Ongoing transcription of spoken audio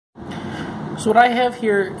So what I have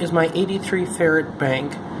here is my 83 farad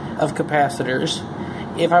bank of capacitors.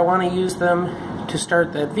 If I want to use them to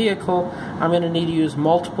start that vehicle, I'm going to need to use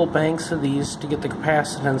multiple banks of these to get the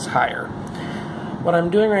capacitance higher. What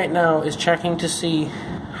I'm doing right now is checking to see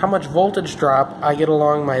how much voltage drop I get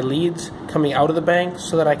along my leads coming out of the bank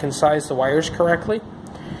so that I can size the wires correctly.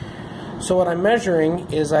 So what I'm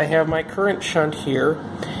measuring is I have my current shunt here,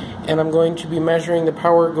 and I'm going to be measuring the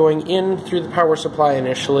power going in through the power supply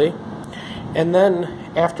initially. And then,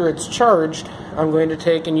 after it's charged, I'm going to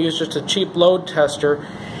take and use just a cheap load tester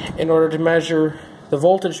in order to measure the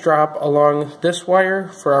voltage drop along this wire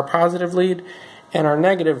for our positive lead and our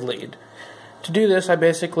negative lead. To do this, I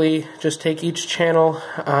basically just take each channel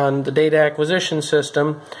on the data acquisition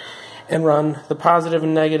system and run the positive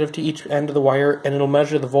and negative to each end of the wire, and it'll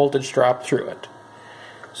measure the voltage drop through it.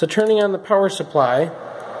 So turning on the power supply,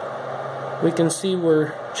 we can see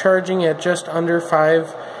we're charging at just under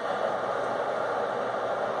 5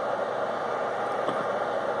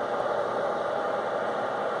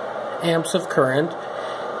 amps of current,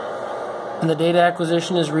 and the data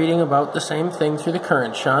acquisition is reading about the same thing through the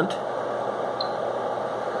current shunt.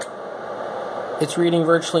 It's reading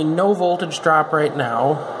virtually no voltage drop right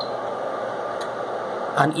now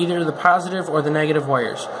on either the positive or the negative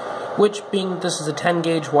wires, which, being this is a 10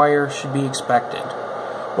 gauge wire, should be expected.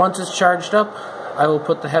 Once it's charged up, I will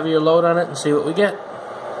put the heavier load on it and see what we get.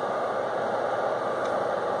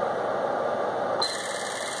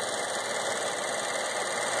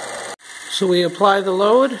 So we apply the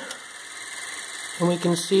load, and we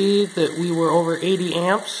can see that we were over 80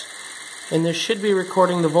 amps, and this should be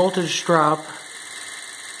recording the voltage drop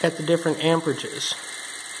at the different amperages.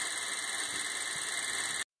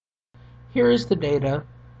 Here is the data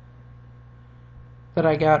that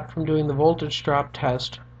I got from doing the voltage drop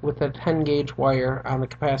test with a 10 gauge wire on the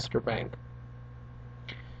capacitor bank.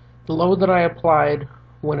 The load that I applied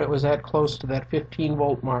when it was at close to that 15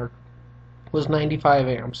 volt mark was 95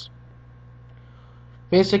 amps.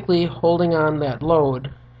 Basically, holding on that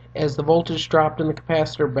load, as the voltage dropped in the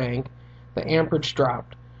capacitor bank, the amperage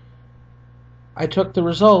dropped. I took the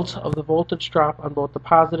results of the voltage drop on both the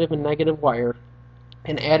positive and negative wire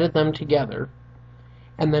and added them together,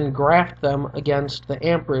 and then graphed them against the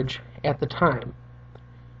amperage at the time.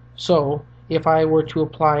 So, if I were to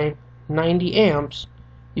apply 90 amps,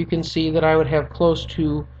 you can see that I would have close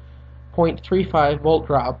to 0.35 volt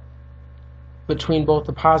drop between both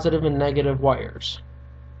the positive and negative wires.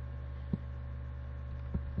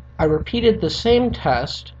 I repeated the same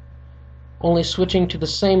test, only switching to the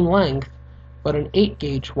same length, but an 8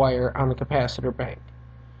 gauge wire on the capacitor bank.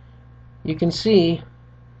 You can see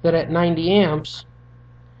that at 90 amps,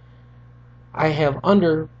 I have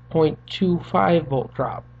under 0.25 volt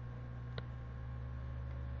drop.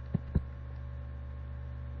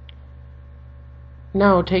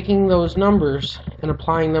 Now, taking those numbers and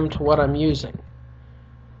applying them to what I'm using.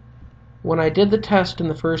 When I did the test in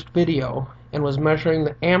the first video and was measuring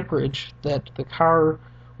the amperage that the car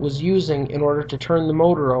was using in order to turn the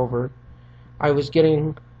motor over, I was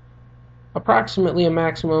getting approximately a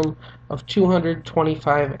maximum of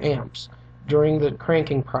 225 amps during the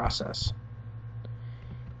cranking process.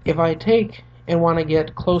 If I take and want to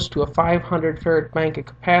get close to a 500 farad bank of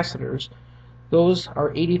capacitors, those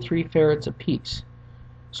are 83 farads apiece.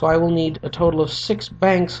 So I will need a total of 6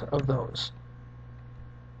 banks of those.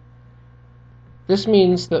 This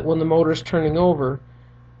means that when the motor is turning over,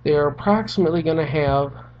 they are approximately going to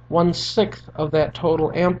have 1/6 of that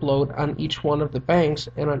total amp load on each one of the banks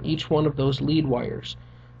and on each one of those lead wires.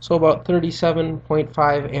 So about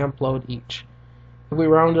 37.5 amp load each. If we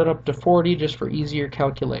round it up to 40 just for easier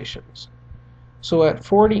calculations. So at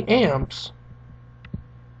 40 amps,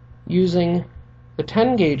 using the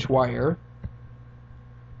 10 gauge wire,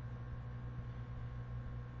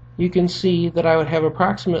 you can see that I would have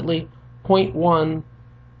approximately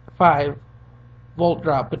 0.15 volt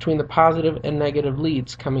drop between the positive and negative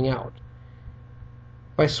leads coming out.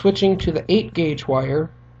 By switching to the 8 gauge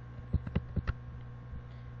wire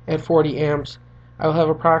at 40 amps, I will have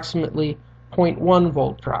approximately 0.1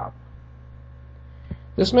 volt drop.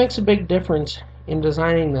 This makes a big difference in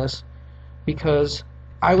designing this because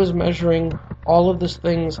I was measuring all of these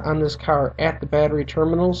things on this car at the battery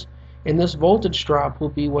terminals, and this voltage drop will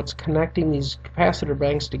be what's connecting these capacitor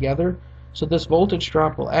banks together. So this voltage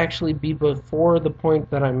drop will actually be before the point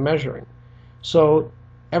that I'm measuring. So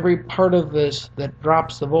every part of this that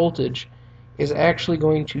drops the voltage is actually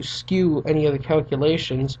going to skew any of the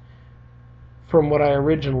calculations from what I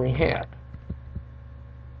originally had.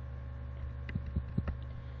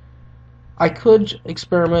 I could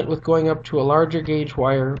experiment with going up to a larger gauge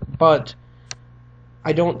wire, but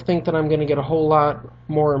I don't think that I'm going to get a whole lot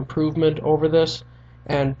more improvement over this,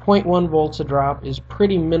 and 0.1 volts a drop is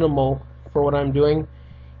pretty minimal for what I'm doing,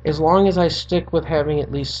 as long as I stick with having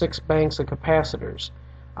at least 6 banks of capacitors.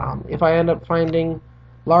 If I end up finding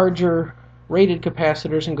larger rated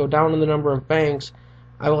capacitors and go down in the number of banks,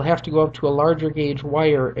 I will have to go up to a larger gauge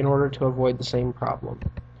wire in order to avoid the same problem.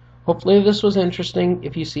 Hopefully this was interesting.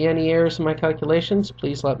 If you see any errors in my calculations,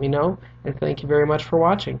 please let me know, and thank you very much for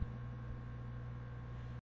watching.